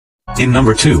In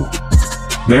number 2.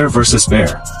 Bear versus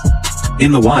bear.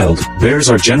 In the wild,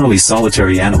 bears are generally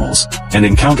solitary animals, and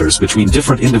encounters between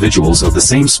different individuals of the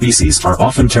same species are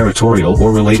often territorial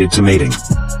or related to mating.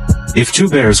 If two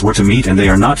bears were to meet and they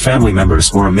are not family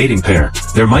members or a mating pair,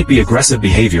 there might be aggressive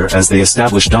behavior as they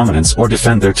establish dominance or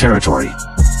defend their territory.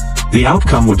 The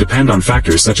outcome would depend on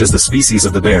factors such as the species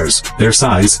of the bears, their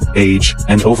size, age,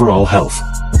 and overall health.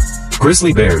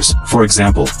 Grizzly bears, for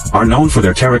example, are known for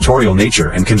their territorial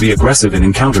nature and can be aggressive in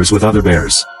encounters with other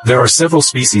bears. There are several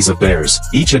species of bears,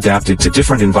 each adapted to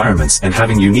different environments and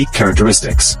having unique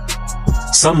characteristics.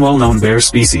 Some well-known bear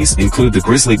species include the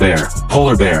grizzly bear,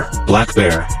 polar bear, black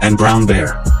bear, and brown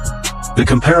bear. The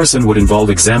comparison would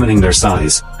involve examining their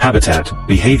size, habitat,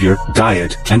 behavior,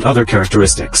 diet, and other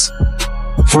characteristics.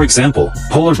 For example,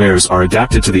 polar bears are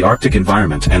adapted to the Arctic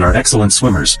environment and are excellent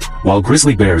swimmers, while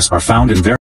grizzly bears are found in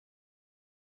very